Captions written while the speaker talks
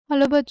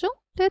Hello bachcho,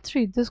 let's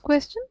read this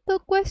question. The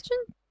question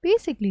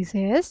basically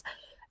says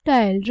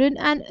Dieldrin,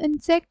 an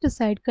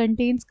insecticide,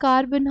 contains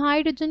carbon,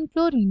 hydrogen,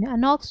 chlorine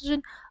and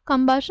oxygen.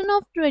 Combustion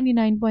of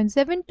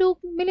 29.72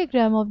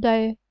 mg of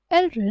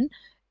dieldrin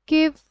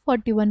gave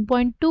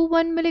 41.21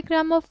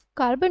 mg of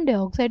carbon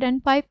dioxide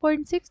and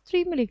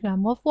 5.63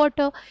 mg of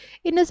water.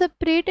 In a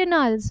separate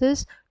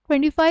analysis,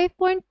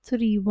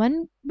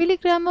 25.31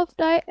 mg of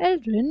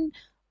dieldrin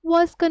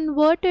was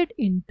converted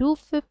into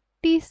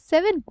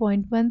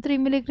 57.13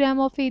 mg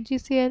of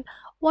AgCl.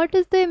 What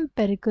is the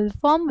empirical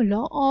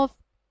formula of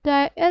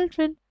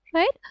Dieldrin,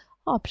 right?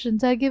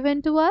 Options are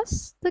given to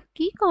us. The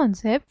key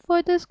concept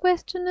for this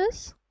question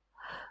is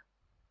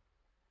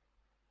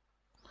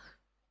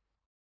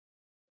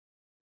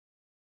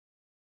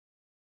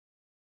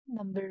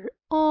number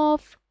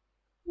of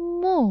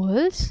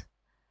moles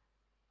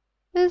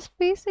is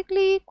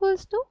basically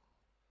equals to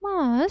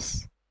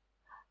mass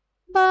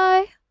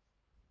by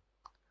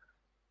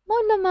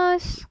molar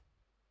mass.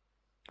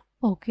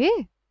 Okay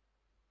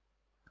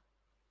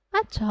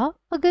अच्छा,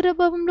 अगर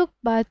अब हम लोग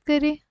बात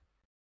करें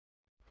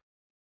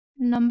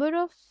number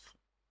of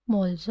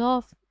moles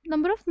of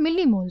number of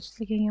milli moles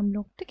लिखेंगे हम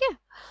लोग, ठीक है।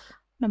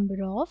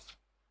 Number of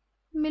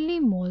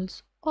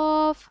millimoles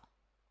of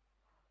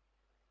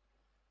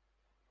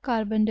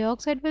carbon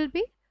dioxide will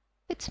be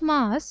its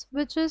mass,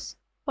 which is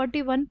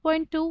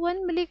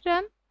 41.21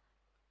 milligram,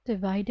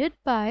 divided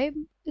by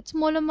its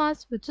molar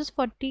mass, which is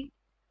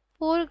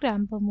 44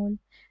 gram per mole.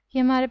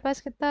 ये हमारे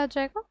पास कितना आ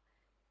जाएगा?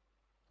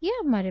 ये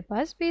हमारे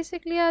पास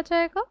बेसिकली आ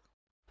जाएगा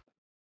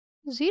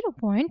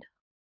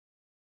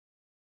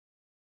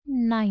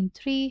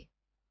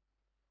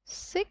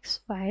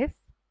 0.9365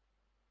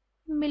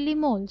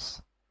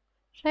 millimoles,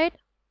 right?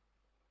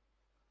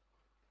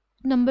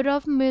 Number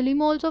of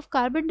millimoles of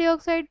carbon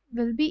dioxide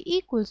will be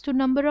equals to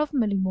number of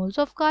millimoles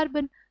of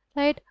carbon,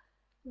 right?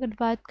 अगर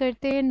बात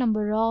करते हैं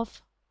number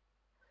of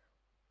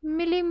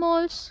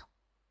millimoles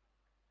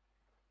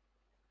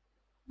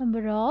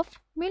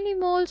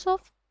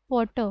of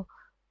water,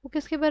 वो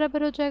किसके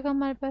बराबर हो जाएगा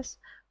हमारे पास?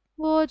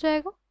 वो हो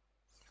जाएगा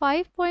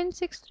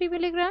 5.63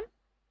 मिलीग्राम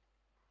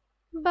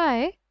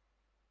बाय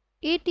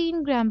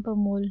 18 ग्राम पर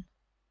मोल,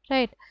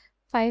 राइट।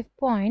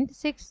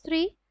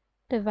 5.63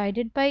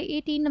 डिवाइडेड बाय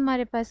 18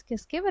 हमारे पास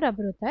किसके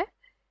बराबर होता है?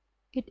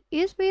 It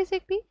is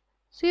basically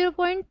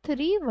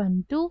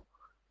 0.312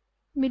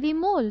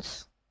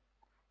 millimoles,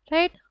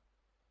 right.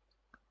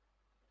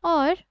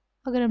 और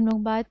अगर हम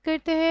लोग बात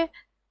करते हैं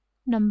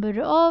number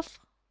of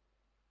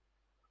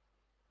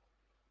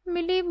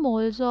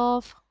millimoles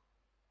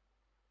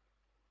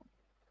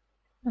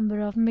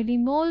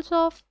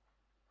of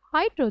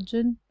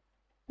hydrogen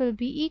will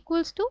be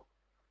equals to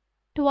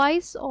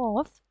twice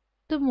of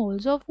the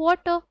moles of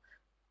water,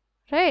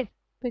 right?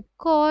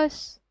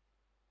 Because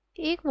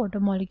एक वाटर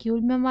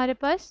मॉलिक्यूल में हमारे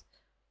पास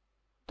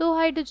 2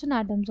 हाइड्रोजन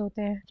एटम्स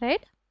होते हैं,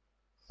 राइट।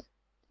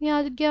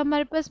 यहाँ गया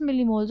हमारे पास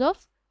मिलीमोल्स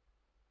ऑफ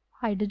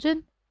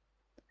हाइड्रोजन।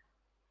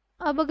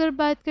 अब अगर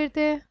बात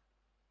करते हैं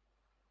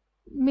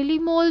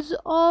मिलीमोल्स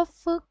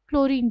ऑफ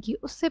क्लोरीन की,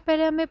 उससे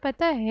पहले हमें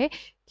पता है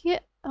कि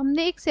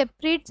हमने एक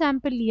सेपरेट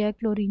सैंपल लिया है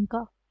क्लोरीन का,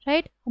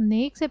 राइट।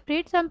 हमने एक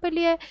सेपरेट सैंपल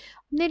लिया है,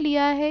 हमने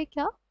लिया है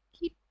क्या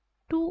कि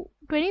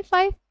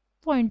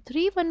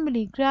 25.31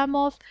 मिलीग्राम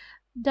ऑफ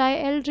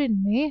डाइएल्ड्रिन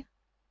में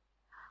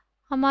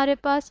हमारे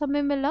पास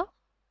हमें मिला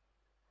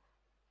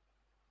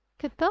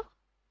कितना?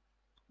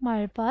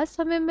 हमारे पास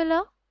हमें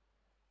मिला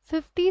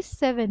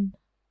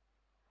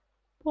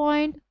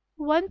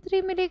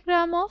 57.13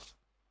 मिलीग्राम ऑफ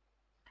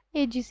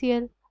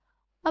AgCl।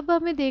 अब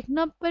हमें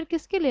देखना पर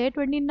किसके लिए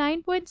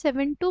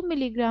 29.72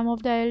 मिलीग्राम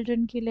ऑफ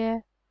डाइएल्ड्रिन के लिए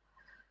है,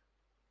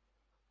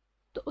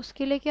 तो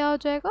उसके लिए क्या हो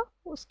जाएगा?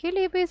 उसके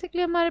लिए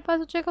बेसिकली हमारे पास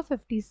हो जाएगा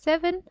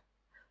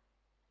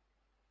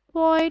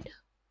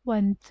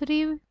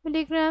 57.13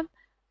 milligram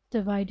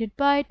divided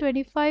by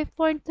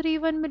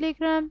 25.31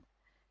 milligram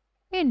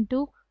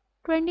into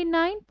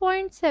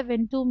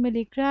 29.72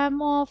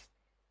 milligram of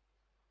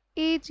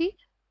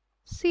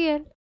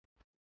AgCl।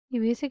 ये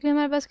बेसिकली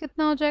हमारे पास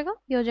कितना हो जाएगा?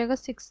 ये हो जाएगा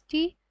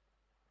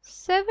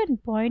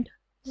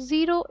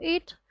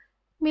 67.08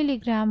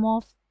 मिलीग्राम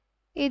ऑफ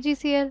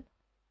AgCl,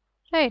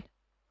 राइट।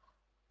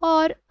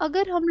 और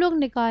अगर हम लोग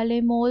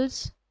निकालें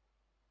मोल्स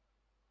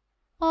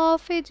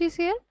ऑफ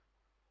AgCl,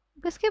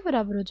 किसके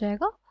बराबर हो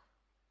जाएगा?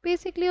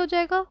 बेसिकली हो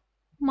जाएगा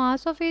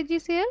mass of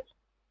AgCl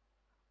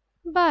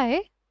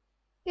bye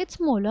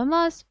it's molar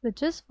mass,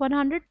 which is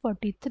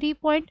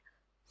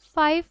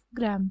 143.5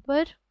 ग्राम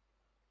पर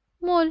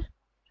मोल,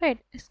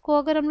 राइट। इसको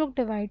अगर हम लोग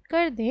डिवाइड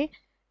कर दें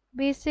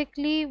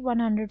बेसिकली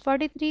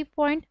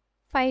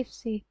 143.5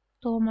 से,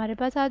 तो हमारे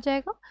पास आ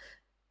जाएगा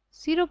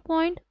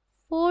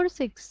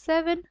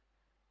 0.467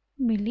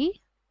 मिली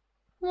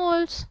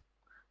मोल्स,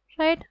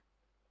 राइट।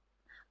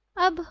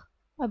 अब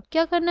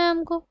क्या करना है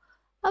हमको?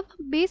 अब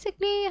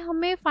बेसिकली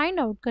हमें फाइंड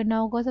आउट करना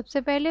होगा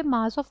सबसे पहले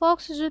mass of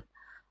oxygen.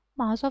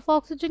 Mass of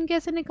oxygen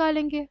कैसे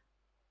निकालेंगे?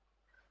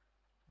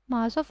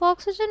 Mass of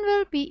oxygen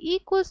will be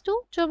equals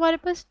to जो हमारे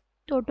पास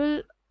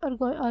टोटल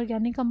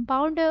ऑर्गेनिक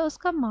कंपाउंड है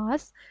उसका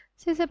मास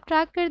से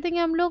सब्ट्रैक्ट कर देंगे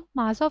हम लोग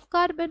mass of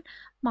carbon.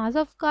 Mass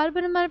of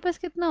carbon हमारे पास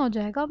कितना हो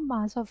जाएगा,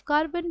 मास ऑफ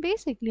कार्बन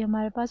बेसिकली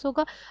हमारे पास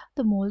होगा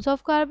the moles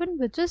of carbon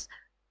which is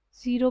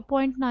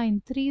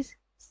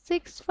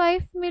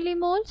 0.9365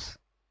 millimoles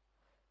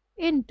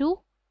into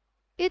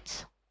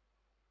its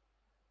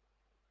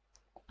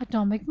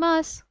atomic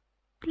mass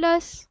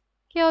plus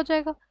क्या हो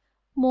जाएगा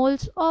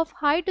moles of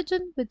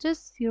hydrogen which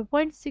is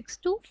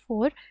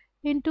 0.624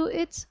 into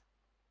its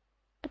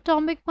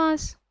atomic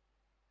mass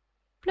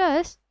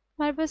plus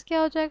हमारे पास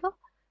क्या हो जाएगा,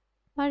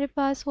 हमारे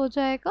पास हो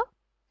जाएगा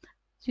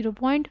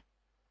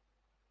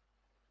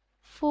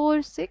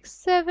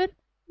 0.467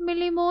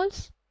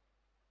 millimoles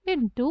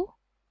into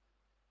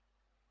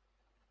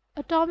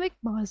atomic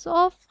mass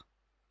of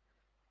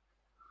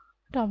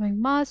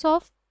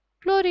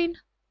chlorine,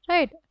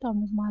 right?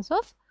 atomic mass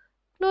of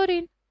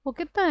chlorine वो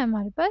कितना है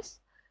हमारे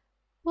पास,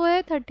 वो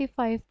है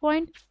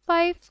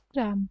 35.5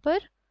 ग्राम पर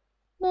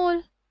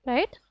मोल,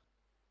 राइट?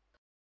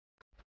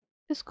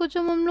 इसको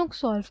जब हम लोग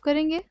सॉल्व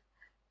करेंगे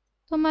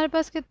तो हमारे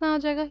पास कितना आ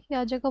जाएगा, ये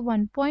आ जाएगा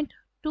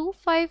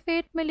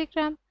 1.258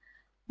 मिलीग्राम।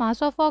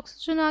 मास ऑफ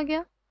ऑक्सीजन आ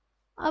गया।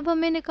 अब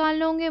हमें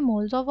निकालने होंगे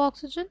moles of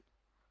oxygen.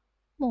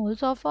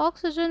 Moles of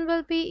oxygen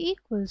will be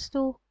equals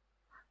to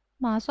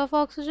mass of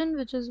oxygen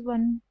which is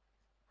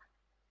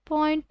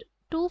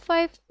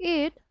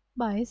 1.258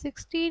 by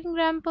 16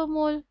 gram per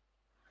mole,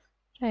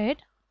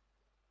 right?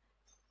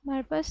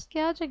 हमारे पास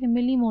क्या आ जाएंगे,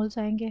 मिली मोल्स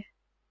आएंगे,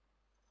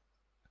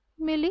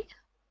 मिली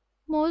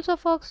मोल्स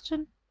ऑफ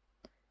ऑक्सीजन।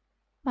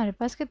 हमारे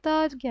पास कितना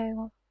आ गया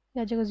है, आ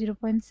जाएगा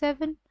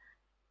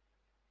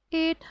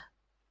 0.78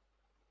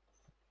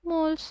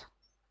 मोल्स,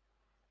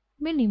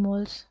 मिली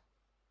मोल्स,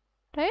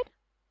 राइट?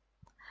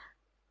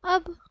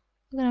 अब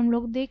अगर हम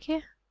लोग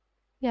देखें,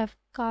 या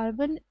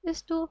carbon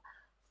is to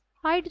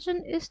hydrogen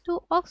is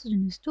to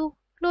oxygen is two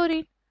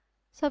chlorine,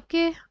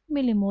 सबके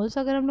मिलीमोल्स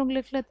अगर हम लोग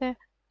लिख लेते हैं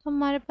तो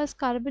हमारे पास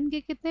कार्बन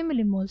के कितने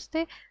मिलीमोल्स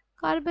थे,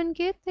 कार्बन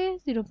के थे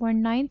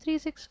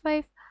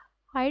 0.9365,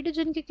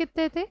 हाइड्रोजन के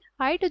कितने थे,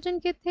 हाइड्रोजन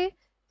के थे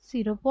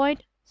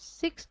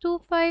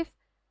 0.625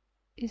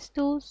 इस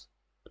टू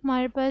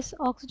हमारे पास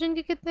ऑक्सीजन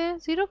के कितने हैं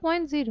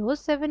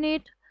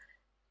 0.078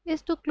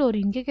 इस टू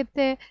क्लोरीन के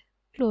कितने हैं,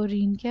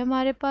 क्लोरीन के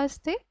हमारे पास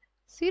थे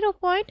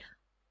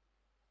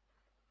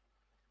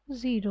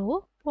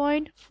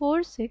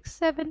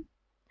 0.467।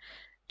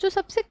 जो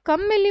सबसे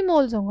कम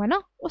मिलीमोल्स होगा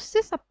ना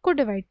उससे सबको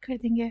डिवाइड कर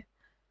देंगे।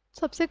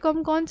 सबसे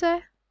कम कौन सा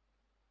है,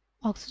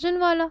 ऑक्सीजन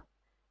वाला,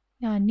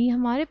 यानी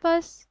हमारे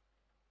पास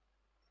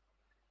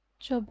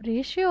जब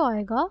रेशियो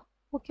आएगा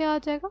वो क्या आ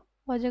जाएगा,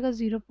 वो आ जाएगा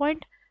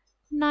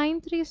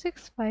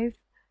 0.9365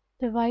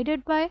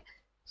 डिवाइडेड बाय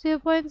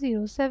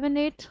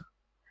 0.078।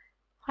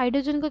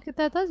 हाइड्रोजन का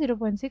कितना था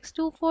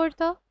 0.624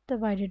 था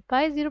डिवाइडेड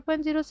बाय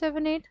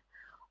 0.078।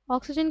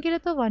 ऑक्सीजन के लिए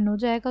तो 1 हो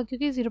जाएगा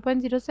क्योंकि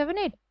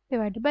 0.078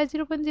 डिवाइडेड बाय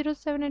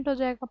 0.078 हो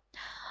जाएगा।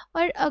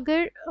 और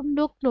अगर हम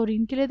लोग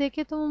क्लोरीन के लिए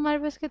देखें तो हमारे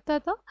पास कितना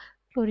था,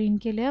 क्लोरीन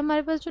के लिए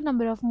हमारे पास जो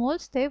नंबर ऑफ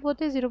मोल्स थे वो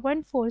थे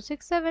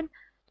 0.467,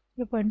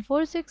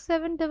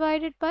 0.467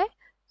 डिवाइडेड बाय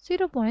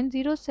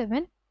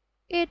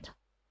 0.078,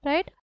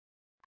 राइट?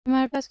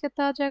 हमारे पास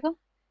कितना आ जाएगा,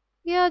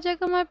 ये आ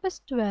जाएगा हमारे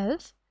पास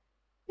 12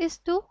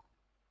 इस टू,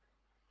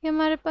 ये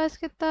हमारे पास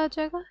कितना आ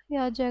जाएगा, ये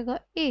आ जाएगा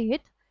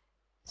 8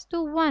 इस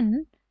टू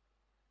 1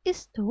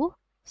 इस टू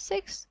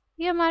 6,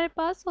 ये हमारे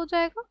पास हो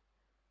जाएगा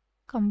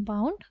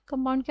कंपाउंड।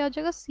 कंपाउंड क्या हो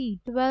जाएगा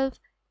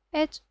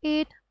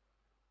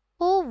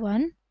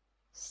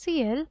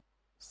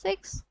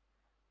C12H8O1Cl6।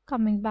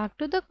 Coming back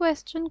to the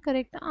question,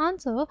 correct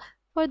answer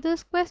for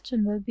this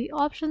question will be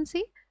option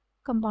C.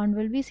 Compound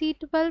will be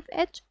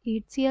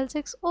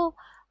C12H8Cl6O.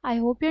 I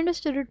hope you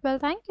understood it well.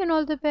 Thank you and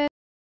all the best.